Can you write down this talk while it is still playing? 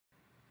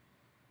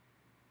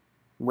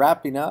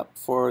wrapping up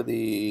for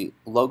the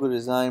logo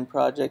design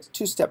project,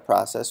 two-step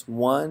process.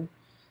 One,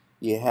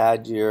 you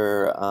had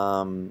your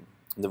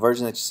the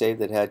version that you saved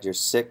that had your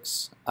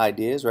 6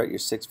 ideas, right? Your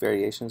 6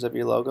 variations of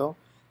your logo.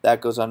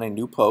 That goes on a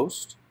new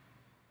post,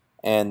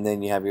 and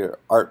then you have your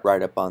art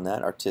write-up on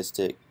that,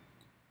 artistic,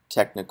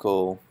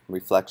 technical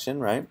reflection,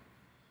 right?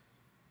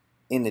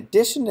 In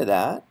addition to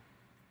that,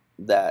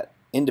 that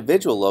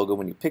individual logo,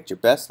 when you picked your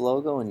best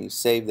logo and you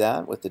save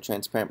that with the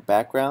transparent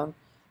background,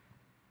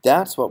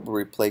 that's what we're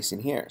replacing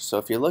here. So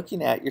if you're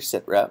looking at your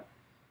sitrep,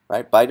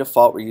 right, by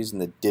default we're using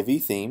the Divi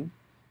theme,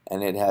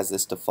 and it has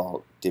this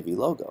default Divi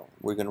logo.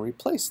 We're going to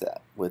replace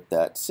that with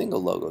that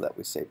single logo that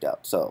we saved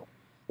out. So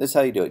this is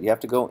how you do it. You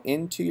have to go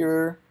into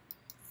your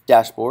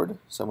dashboard.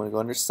 So I'm going to go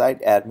under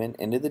Site Admin,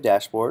 into the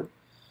dashboard.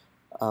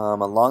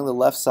 Along the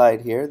left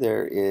side here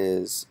there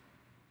is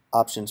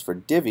options for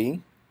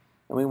Divi,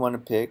 and we want to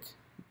pick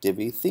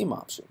Divi theme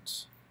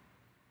options.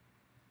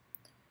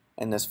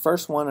 And this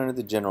first one under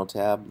the General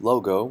tab,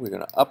 Logo, we're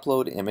going to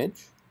upload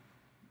image.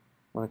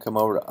 I'm going to come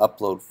over to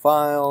Upload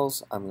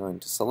Files. I'm going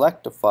to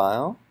select a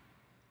file.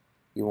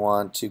 You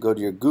want to go to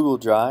your Google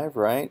Drive,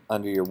 right,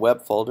 under your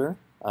web folder.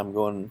 I'm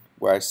going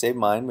where I save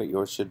mine, but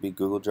yours should be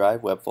Google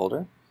Drive web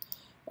folder.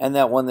 And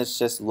that one that's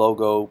just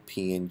logo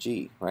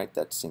PNG, right,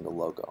 that single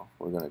logo.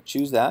 We're going to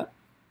choose that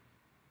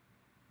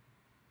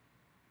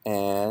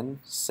and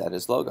set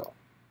as logo.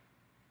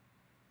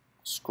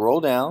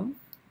 Scroll down,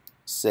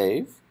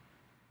 save.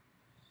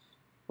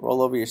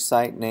 Roll over your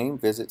site name,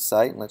 visit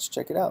site, and let's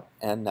check it out.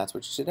 And that's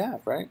what you should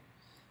have, right?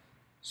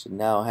 You should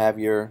now have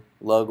your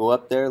logo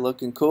up there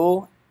looking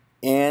cool,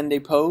 and a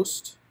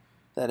post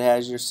that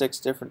has your 6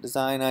 different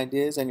design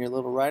ideas and your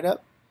little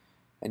write-up,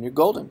 and you're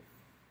golden.